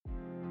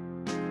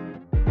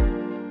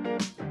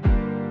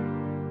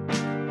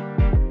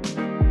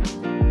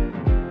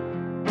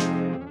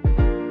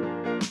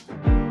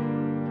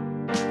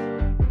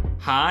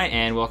Hi,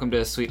 and welcome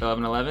to Sweet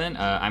 1111.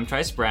 I'm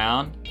Trice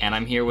Brown, and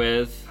I'm here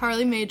with...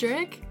 Harlee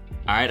Meydrech.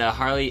 All right,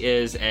 Harlee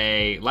is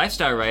a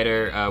lifestyle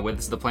writer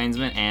with The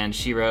Plainsman, and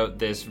she wrote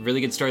this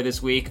really good story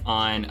this week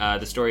on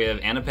the story of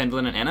Anna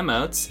Penland and Anna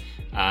Moates,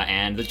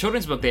 and the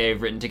children's book they've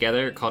written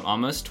together called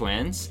Almost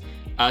Twins.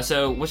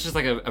 So what's just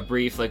like a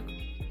brief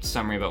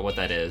summary about what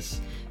that is?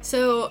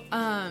 So,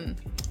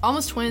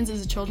 Almost Twins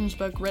is a children's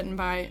book written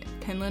by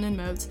Penland and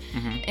Moates,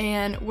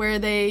 and where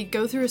they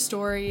go through a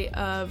story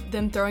of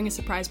them throwing a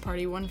surprise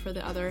party, one for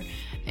the other,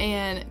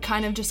 and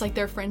kind of just like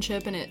their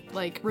friendship, and it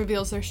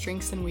reveals their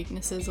strengths and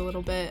weaknesses a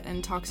little bit,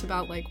 and talks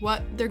about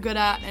what they're good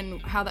at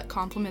and how that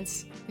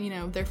complements,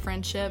 their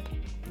friendship.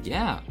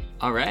 Yeah.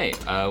 All right.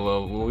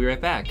 We'll be right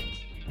back.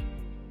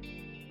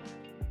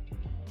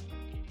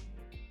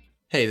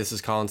 Hey, this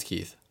is Collins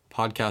Keith,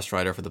 podcast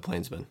writer for The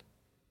Plainsman.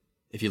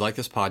 If you like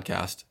this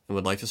podcast and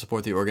would like to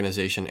support the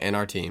organization and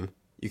our team,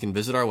 you can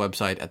visit our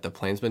website at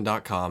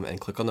theplainsman.com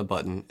and click on the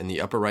button in the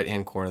upper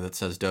right-hand corner that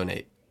says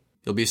Donate.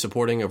 You'll be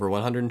supporting over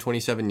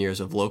 127 years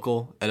of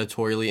local,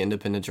 editorially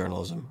independent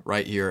journalism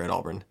right here at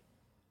Auburn.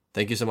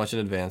 Thank you so much in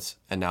advance,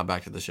 and now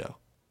back to the show.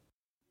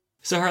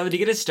 So Harlee, to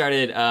get us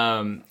started,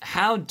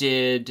 how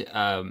did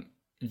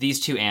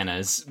these two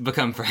Annas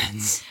become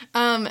friends?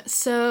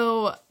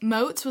 So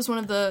Moates was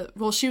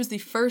she was the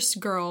first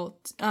girl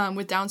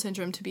with Down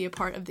syndrome to be a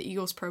part of the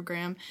Eagles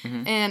program,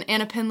 and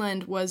Anna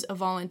Penland was a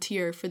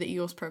volunteer for the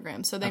Eagles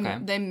program. So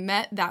they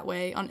met that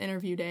way on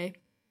interview day,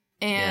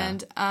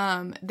 and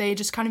they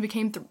just kind of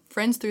became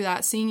friends through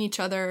that, seeing each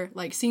other,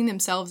 seeing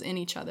themselves in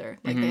each other.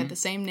 They had the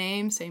same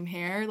name, same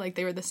hair,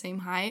 they were the same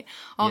height,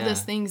 all of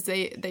those things.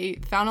 They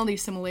found all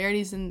these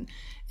similarities in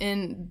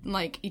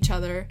each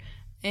other,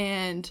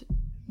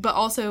 but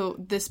also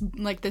this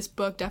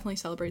book definitely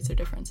celebrates their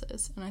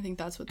differences, and I think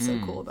that's what's so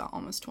cool about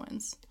Almost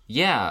Twins.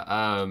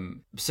 Yeah.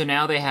 So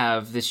now they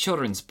have this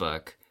children's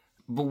book,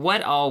 but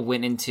what all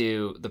went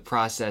into the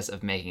process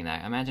of making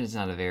that? I imagine it's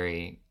not a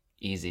very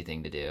easy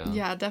thing to do.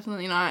 Yeah,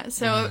 definitely not.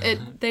 So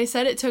they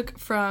said it took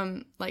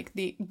from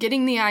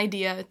getting the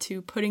idea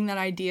to putting that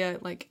idea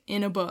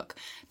in a book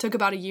took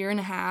about 1.5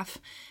 years.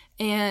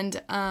 And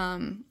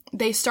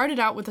they started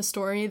out with a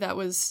story that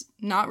was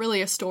not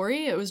really a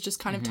story. It was just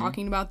kind of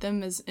talking about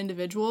them as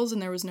individuals,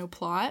 and there was no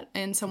plot.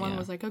 And someone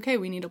was like, okay,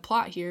 we need a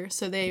plot here.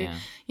 So they,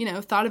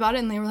 thought about it,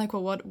 and they were like,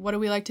 well, what do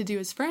we like to do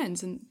as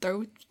friends? And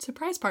throw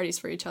surprise parties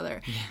for each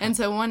other. Yeah. And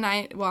so one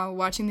night while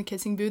watching The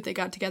Kissing Booth, they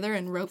got together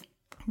and wrote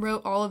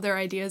all of their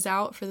ideas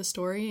out for the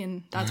story,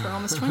 and that's where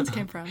Almost Twins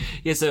came from.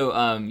 Yeah,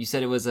 so you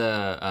said it was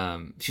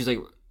she was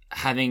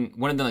having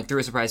one of them threw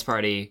a surprise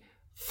party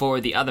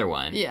for the other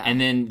one. Yeah. And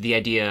then the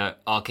idea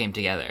all came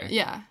together.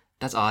 Yeah.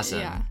 That's awesome.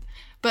 Yeah.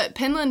 But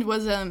Penland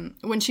was,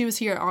 when she was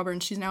here at Auburn,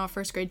 she's now a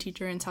first grade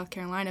teacher in South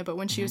Carolina, but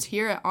when she was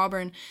here at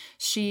Auburn,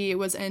 she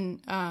was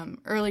an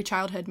early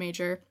childhood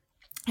major.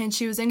 And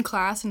she was in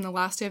class, and the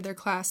last day of their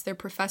class, their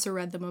professor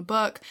read them a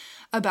book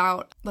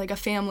about a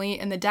family,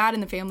 and the dad in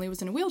the family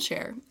was in a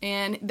wheelchair.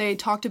 And they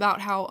talked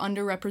about how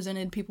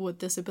underrepresented people with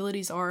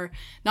disabilities are,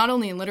 not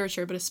only in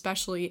literature, but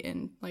especially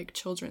in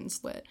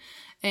children's lit.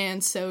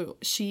 And so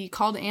she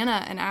called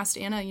Anna and asked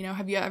Anna,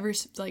 have you ever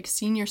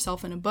seen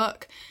yourself in a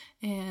book?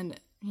 And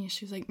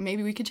she was like,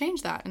 maybe we could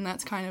change that. And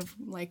that's kind of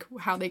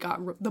how they got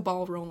the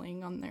ball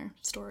rolling on their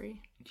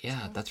story.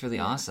 Yeah, that's really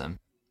awesome.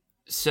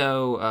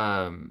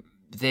 So,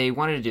 they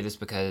wanted to do this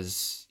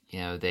because,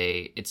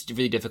 it's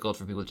really difficult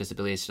for people with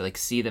disabilities to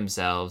see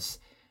themselves,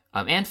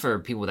 and for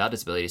people without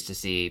disabilities to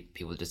see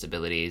people with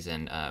disabilities,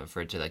 and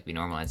for it to be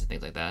normalized and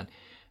things like that.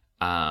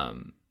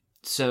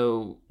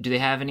 So do they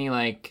have any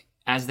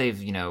as they've,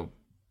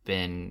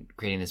 been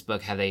creating this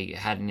book, have they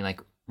had any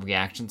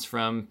reactions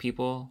from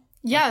people?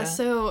 Yeah,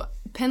 so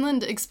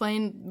Penland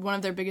explained one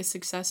of their biggest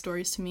success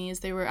stories to me is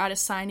they were at a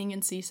signing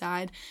in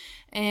Seaside,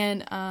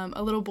 and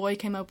a little boy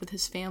came up with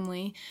his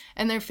family,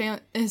 and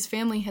his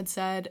family had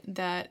said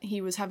that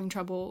he was having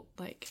trouble,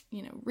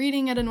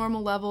 reading at a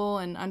normal level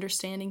and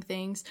understanding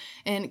things,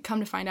 and come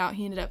to find out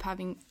he ended up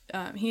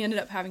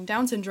having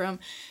Down syndrome,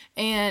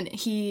 and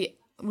he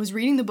was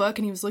reading the book,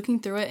 and he was looking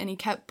through it, and he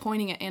kept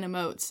pointing at Anna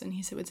Moates, and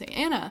he would say,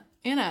 Anna,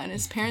 and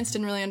his parents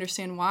didn't really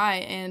understand why,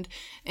 and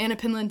Anna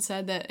Penland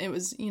said that it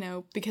was,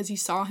 because he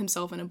saw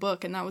himself in a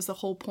book, and that was the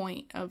whole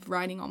point of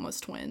writing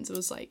Almost Twins. It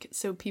was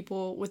so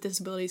people with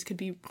disabilities could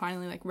be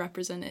finally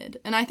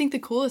represented. And I think the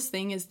coolest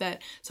thing is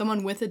that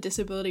someone with a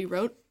disability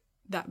wrote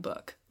that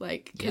book,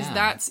 because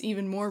that's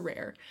even more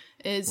rare,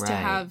 is to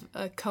have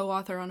a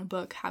co-author on a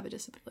book have a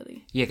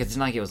disability. Yeah, because it's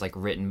not it was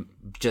written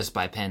just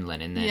by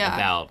Penland and then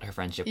about her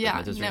friendship with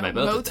Moates. It was written by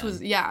both of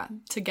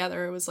them.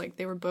 Together. It was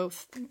they were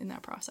both in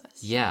that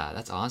process. Yeah,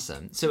 that's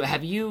awesome. So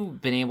have you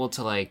been able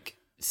to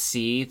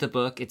see the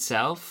book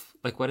itself?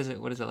 What is it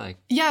like?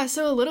 Yeah,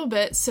 so a little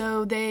bit.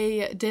 So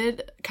they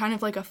did kind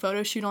of a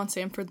photo shoot on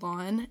Sanford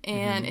Lawn,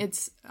 and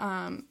it's,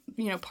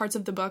 parts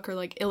of the book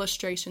are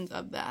illustrations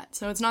of that.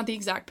 So it's not the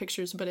exact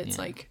pictures, but it's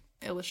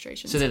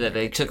illustrations. So that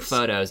they pictures. took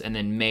photos and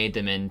then made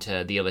them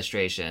into the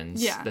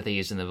illustrations Yeah. that they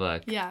used in the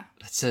book. Yeah.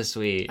 That's so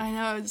sweet. I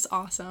know, it's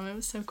awesome. It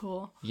was so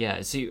cool.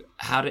 Yeah. So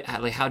how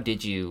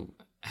did you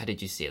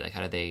see it? Like,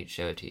 how did they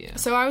show it to you?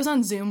 So I was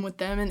on Zoom with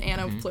them, and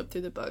Anna flipped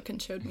through the book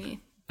and showed me.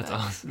 That's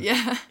awesome.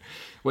 Yeah.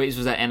 Wait,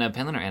 was that Anna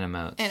Penland or Anna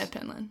Moates? Anna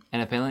Penland.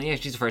 Anna Penland? Yeah,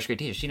 she's a first grade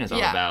teacher. She knows all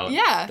Yeah.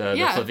 about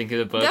the flipping through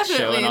the book, Definitely.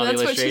 showing all the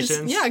That's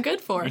illustrations. What she's,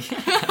 good for.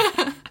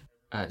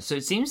 So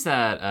it seems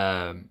that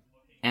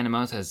Anna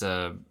Moates has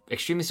a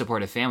extremely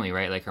supportive family,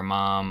 right? Like her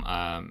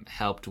mom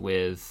helped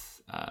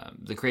with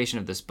the creation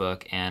of this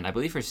book, and I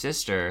believe her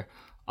sister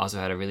also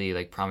had a really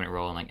like prominent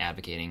role in like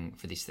advocating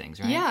for these things,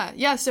 right?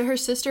 Yeah. So her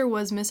sister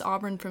was Miss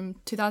Auburn from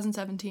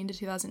 2017 to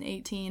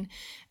 2018,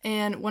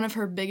 and one of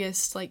her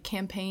biggest like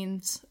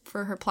campaigns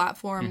for her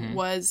platform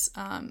was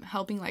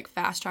helping like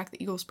fast track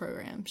the Eagles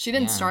program. She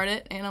didn't start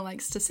it. Anna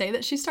likes to say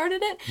that she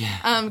started it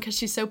because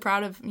she's so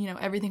proud of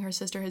everything her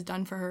sister has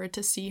done for her,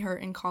 to see her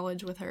in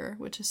college with her,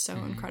 which is so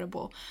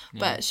incredible.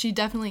 But she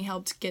definitely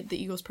helped get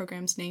the Eagles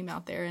program's name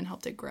out there and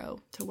helped it grow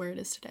to where it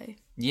is today.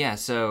 Yeah,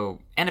 so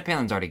Anna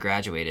Penland's already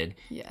graduated.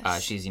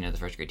 Yes. She's, the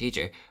first grade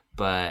teacher.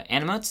 But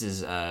Anna Moates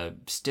is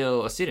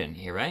still a student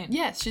here, right?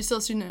 Yes, she's still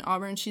a student at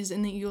Auburn. She's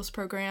in the Eagles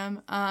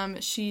program.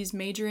 She's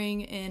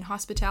majoring in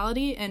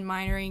hospitality and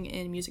minoring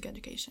in music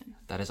education.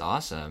 That is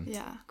awesome.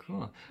 Yeah.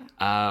 Cool.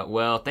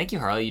 Well, thank you,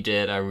 Harlee. You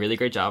did a really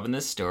great job in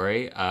this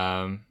story.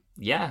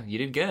 Yeah, you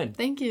did good.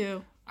 Thank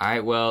you. All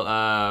right,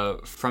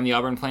 well, from the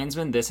Auburn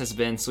Plainsman, this has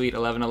been Sweet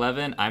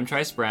 1111. I'm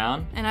Trice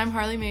Brown. And I'm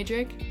Harlee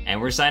Meydrech. And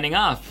we're signing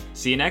off.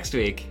 See you next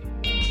week.